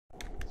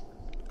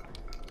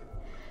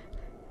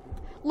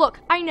Look,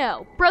 I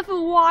know, Breath of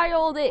the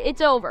Wild,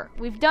 it's over.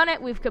 We've done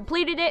it, we've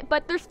completed it,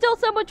 but there's still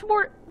so much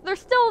more, there's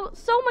still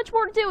so much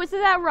more to do, isn't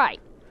that right?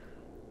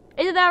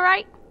 Isn't that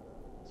right?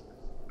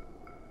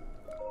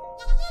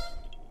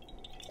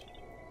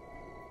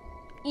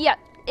 Yeah,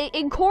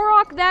 in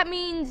Korok, that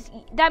means,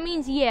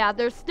 yeah,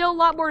 there's still a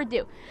lot more to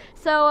do.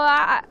 So,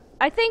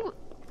 I think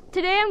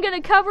today I'm gonna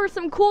cover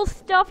some cool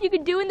stuff you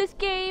can do in this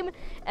game,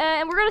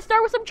 and we're gonna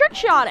start with some trick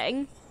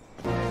shotting.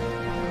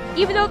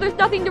 Even though there's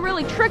nothing to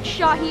really trick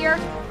shot here.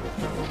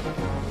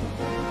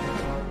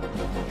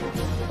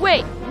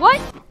 Wait, what?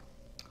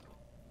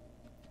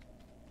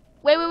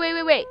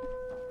 Wait.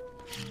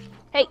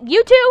 Hey,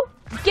 you two,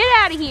 get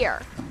out of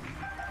here.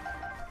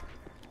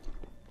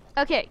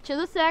 Okay,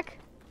 just a sec.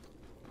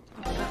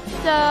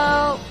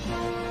 So,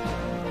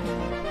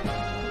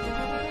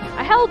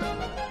 I held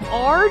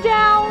R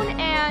down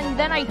and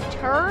then I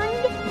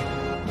turned.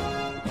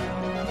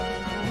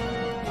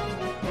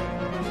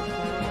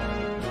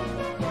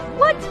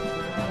 What?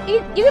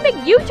 You can make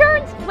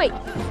U-turns? Wait,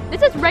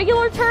 this is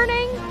regular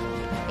turning?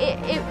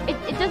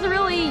 It doesn't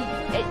really,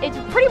 it's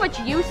pretty much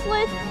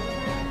useless.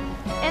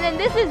 And then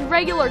this is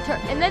regular turn,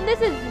 and then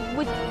this is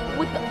with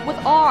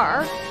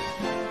R.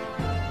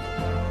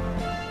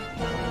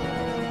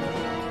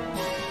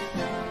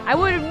 I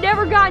would have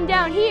never gotten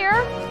down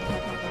here.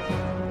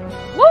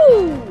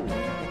 Woo!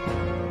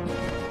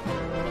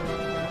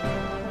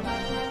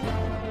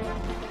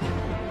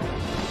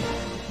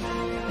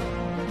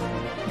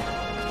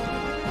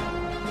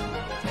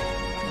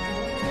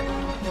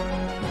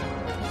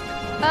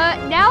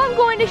 Now I'm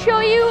going to show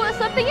you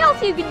something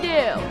else you can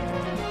do.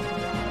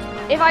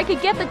 If I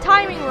could get the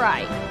timing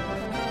right.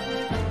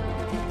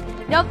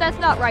 Nope, that's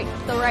not right.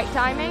 The right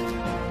timing.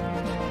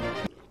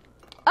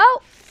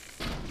 Oh.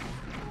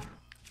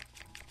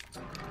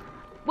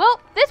 Well,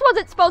 this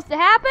wasn't supposed to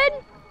happen.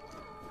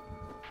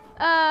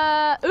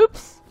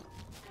 Oops.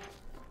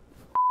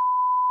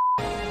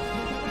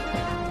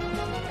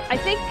 I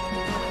think.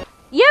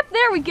 Yep,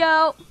 there we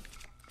go.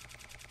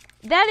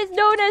 That is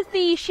known as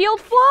the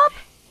shield flop.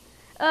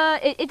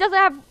 It doesn't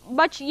have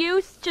much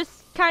use,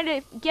 just kind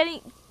of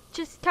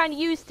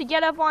used to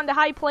get up onto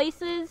high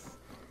places.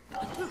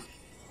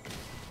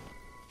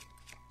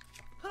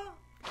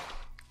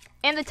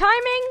 And the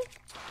timing,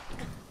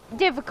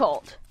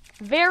 difficult.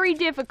 Very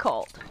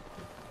difficult.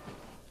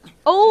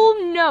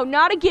 Oh no,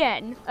 not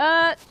again.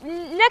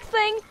 Next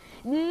thing.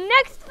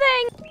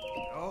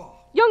 Oh.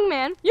 Young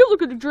man, you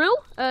look at the drill.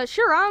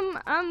 Sure,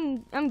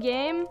 I'm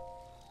game.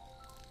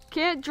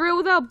 Can't drill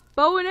without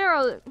bow and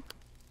arrow.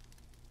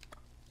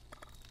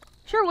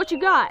 Sure, what you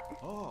got?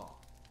 Oh.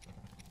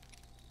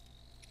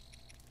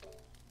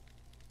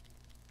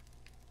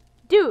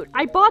 Dude,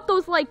 I bought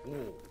those like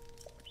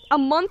a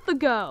month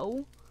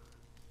ago.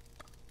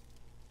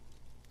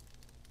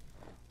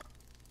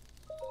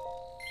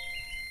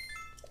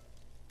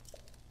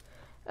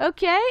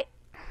 Okay.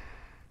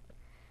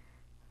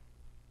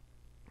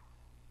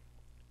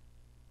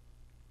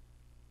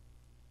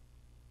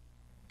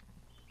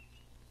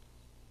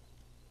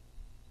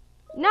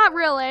 Not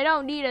really, I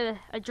don't need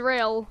a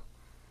drill.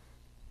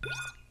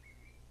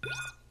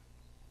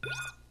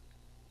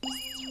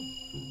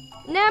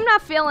 Nah, I'm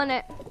not feeling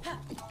it.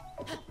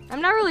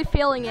 I'm not really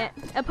feeling it.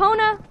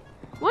 Epona,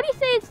 what do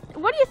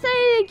you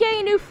say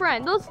getting a new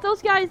friend?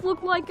 Those guys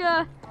look like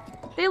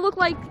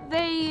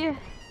they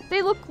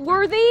look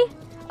worthy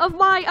of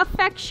my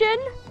affection.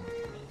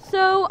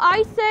 So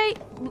I say,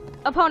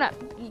 Epona,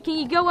 can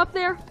you go up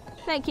there?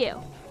 Thank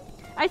you.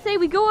 I say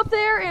we go up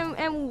there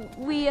and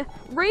we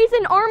raise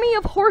an army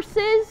of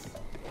horses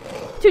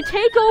to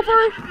take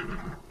over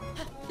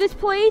this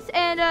place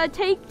and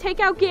take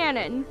out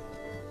Ganon.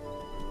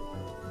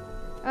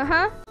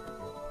 Uh-huh.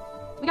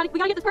 We gotta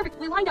get this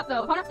perfectly lined up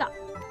though. Hold up, stop.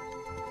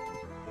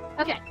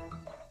 Okay.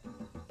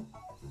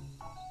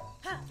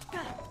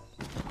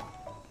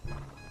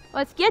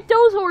 Let's get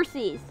those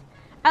horses.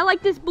 I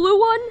like this blue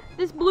one.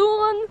 This blue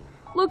one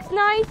looks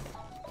nice.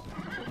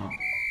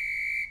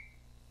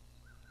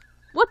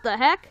 What the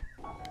heck?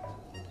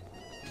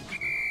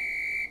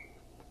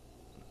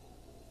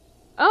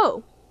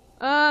 Oh.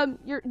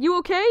 You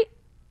okay?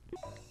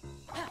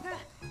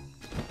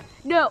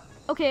 No.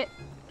 Okay.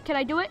 Can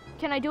I do it?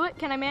 Can I do it?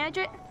 Can I manage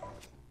it?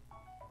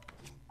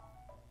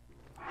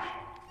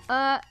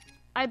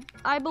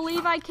 I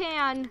believe I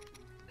can.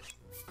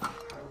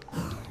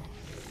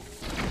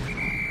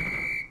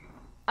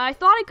 I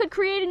thought I could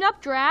create an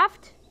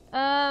updraft.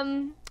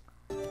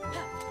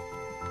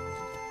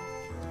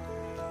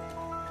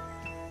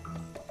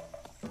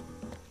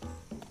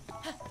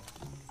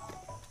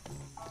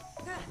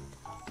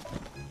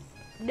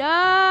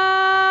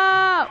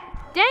 No!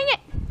 Dang it!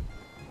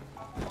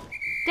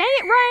 Dang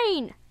it,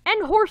 rain!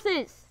 And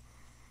horses!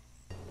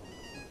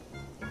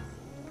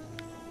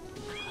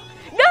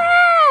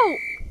 No!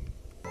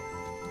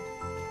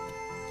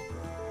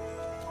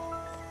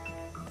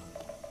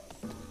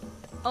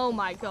 Oh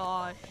my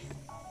gosh.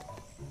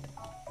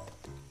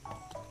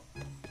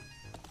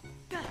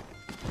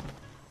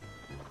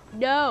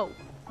 No!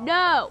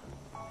 No!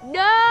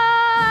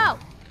 No!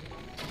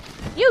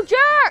 You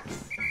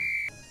jerks!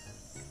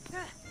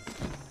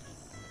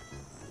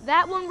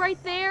 That one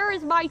right there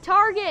is my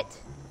target.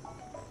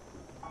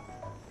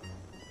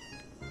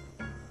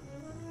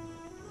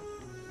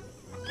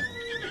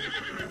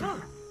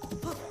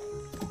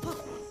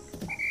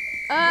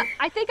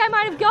 I think I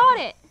might have got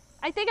it.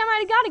 I think I might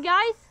have got it,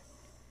 guys.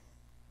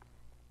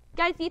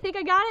 Guys, do you think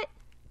I got it?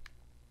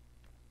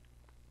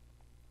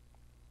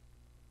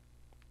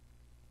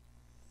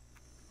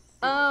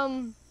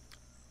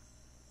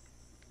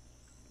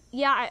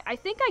 Yeah, I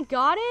think I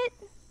got it.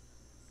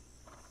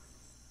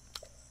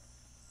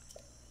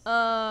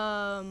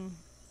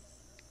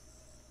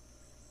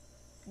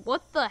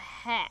 What the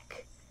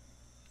heck?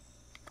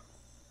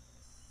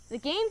 The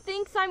game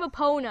thinks I'm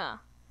Epona.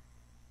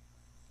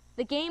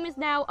 The game is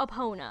now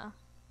Epona.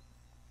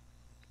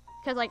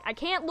 Cause like I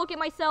can't look at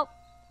myself.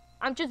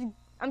 I'm just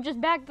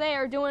back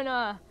there doing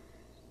and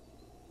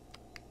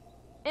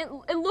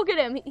look at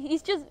him.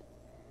 He's just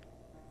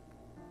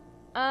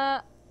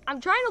I'm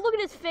trying to look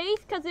at his face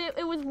because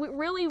it was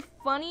really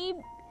funny.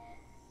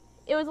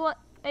 It was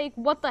like,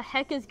 what the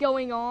heck is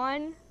going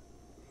on?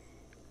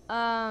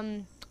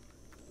 Yeah,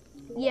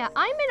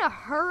 I'm in a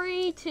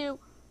hurry to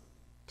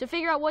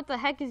figure out what the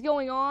heck is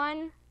going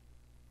on.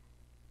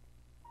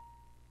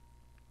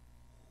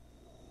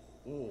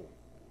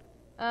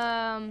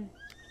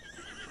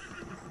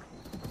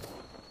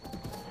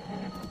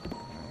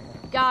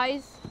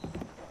 Guys,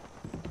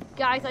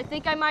 I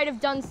think I might have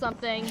done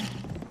something.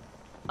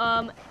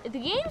 The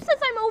game says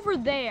I'm over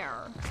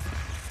there.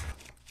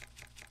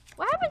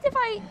 What happens if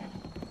I...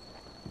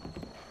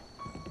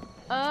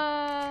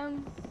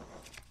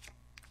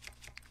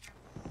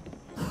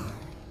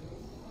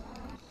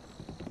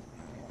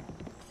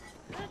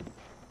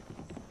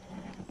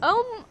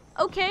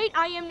 Okay,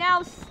 I am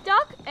now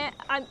stuck, and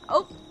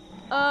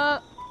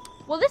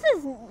well, this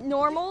is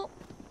normal.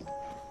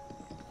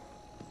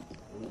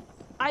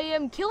 I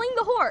am killing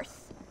the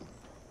horse.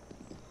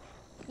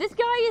 This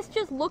guy is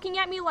just looking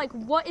at me like,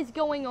 what is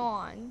going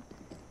on?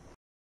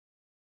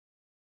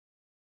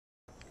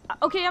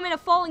 Okay, I'm in a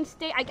falling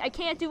state. I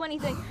can't do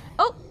anything.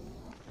 Oh,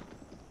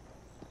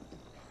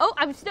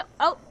 I'm still,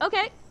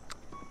 okay.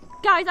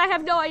 Guys, I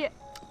have no idea.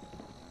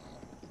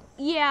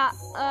 Yeah,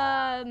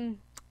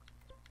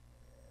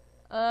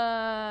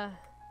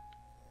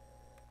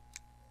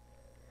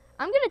 I'm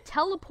gonna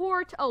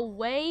teleport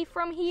away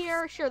from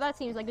here. Sure, that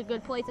seems like a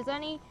good place as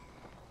any.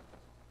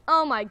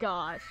 Oh my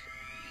gosh.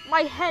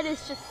 My head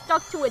is just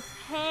stuck to its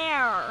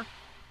hair.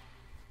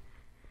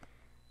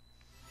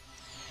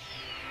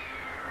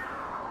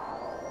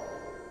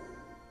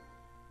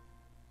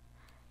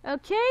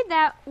 Okay,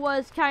 that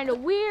was kind of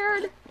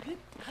weird.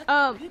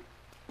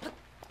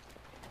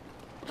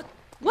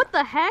 What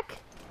the heck?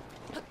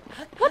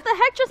 What the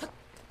heck just...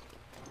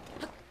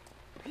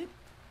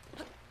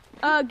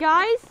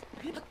 guys?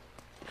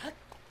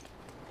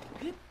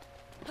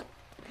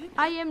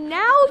 I am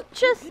now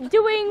just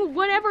doing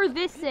whatever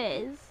this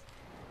is.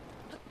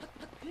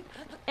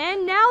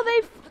 And now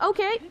they've...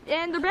 Okay,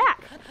 and they're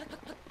back.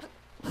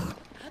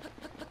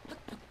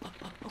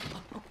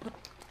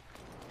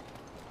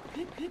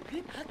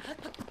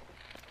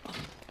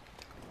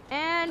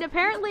 And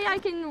apparently I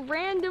can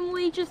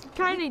randomly just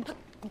kind of...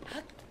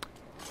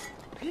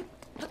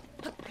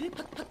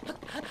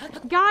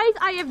 Guys,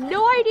 I have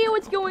no idea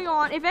what's going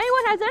on. If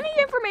anyone has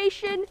any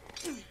information...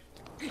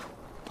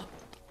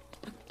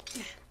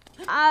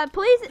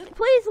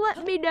 please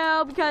let me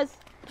know, because,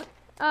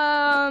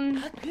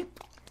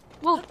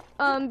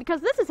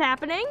 because this is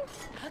happening.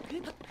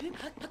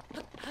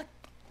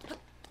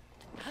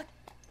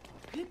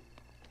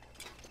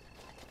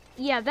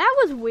 Yeah, that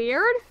was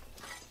weird.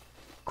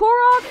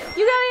 Korok,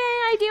 you got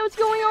any idea what's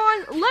going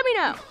on? Let me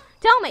know.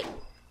 Tell me,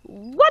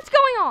 what's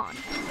going on?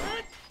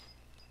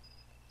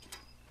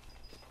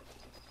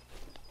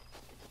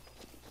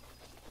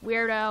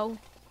 Weirdo.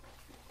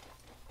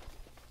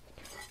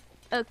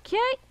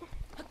 Okay.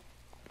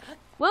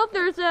 Well,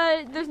 there's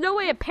no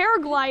way of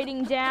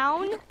paragliding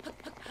down,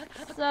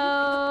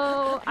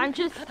 so I'm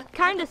just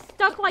kind of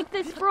stuck like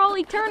this for all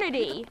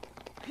eternity.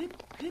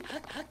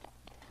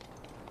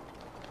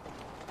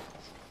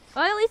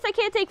 Well, at least I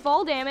can't take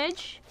fall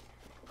damage,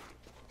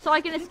 so I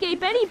can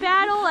escape any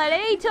battle at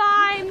any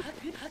time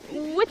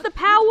with the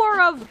power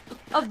of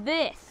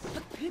this.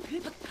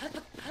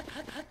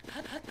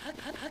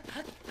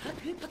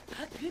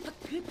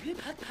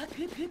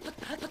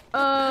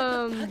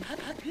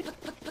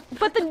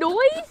 But the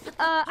noise,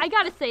 I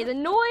gotta say, the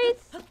noise,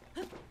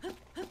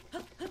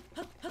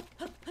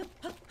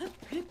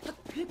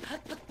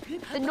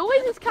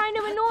 is kind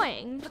of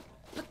annoying.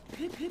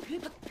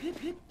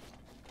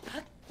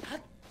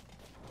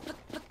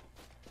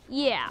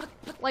 Yeah,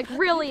 like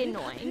really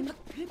annoying.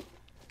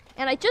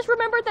 And I just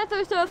remembered that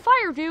there's a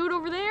fire dude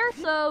over there,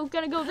 so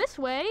gonna go this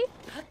way.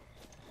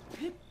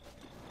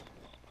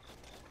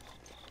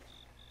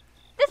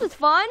 This is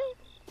fun.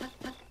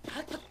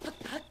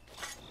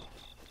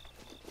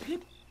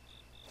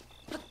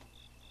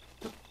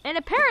 And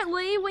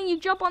apparently, when you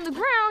jump on the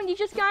ground, you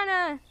just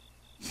kinda...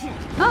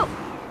 Oh!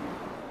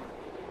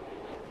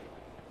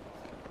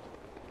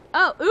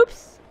 Oh,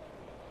 oops.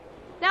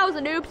 That was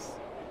an oops.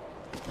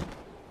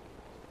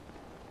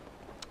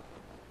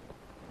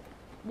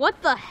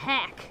 What the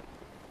heck?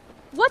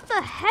 What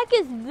the heck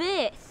is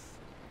this?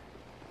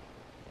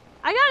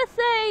 I gotta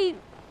say,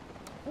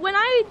 when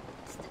I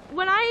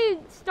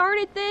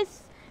started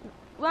this,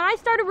 when I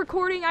started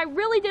recording, I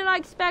really did not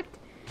expect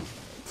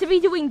to be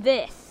doing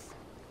this.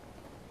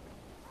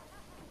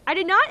 I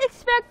did not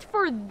expect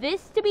for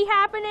this to be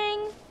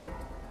happening.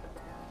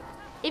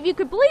 If you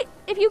could please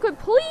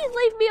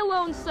leave me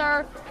alone,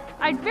 sir,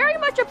 I'd very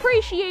much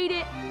appreciate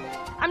it.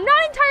 I'm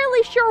not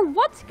entirely sure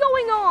what's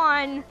going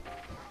on.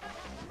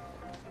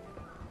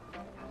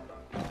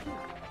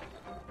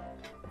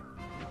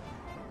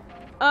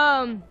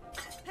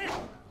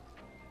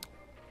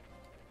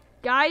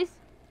 Guys,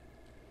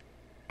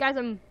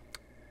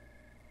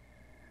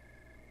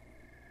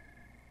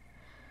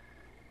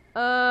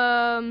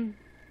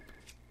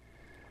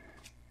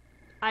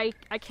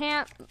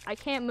 I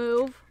can't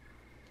move.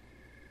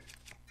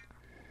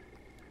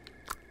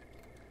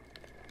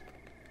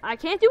 I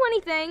can't do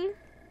anything.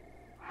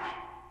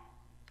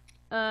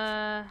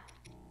 I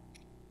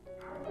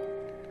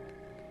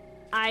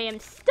am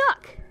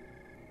stuck.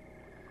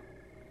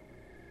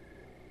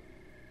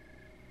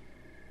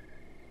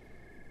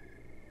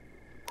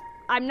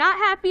 I'm not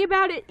happy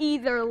about it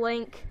either,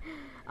 Link.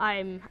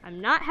 I'm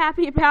not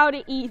happy about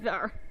it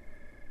either.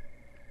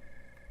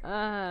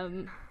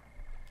 Does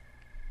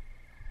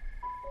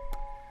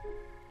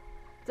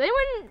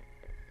anyone...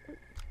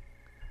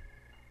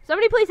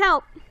 Somebody please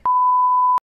help.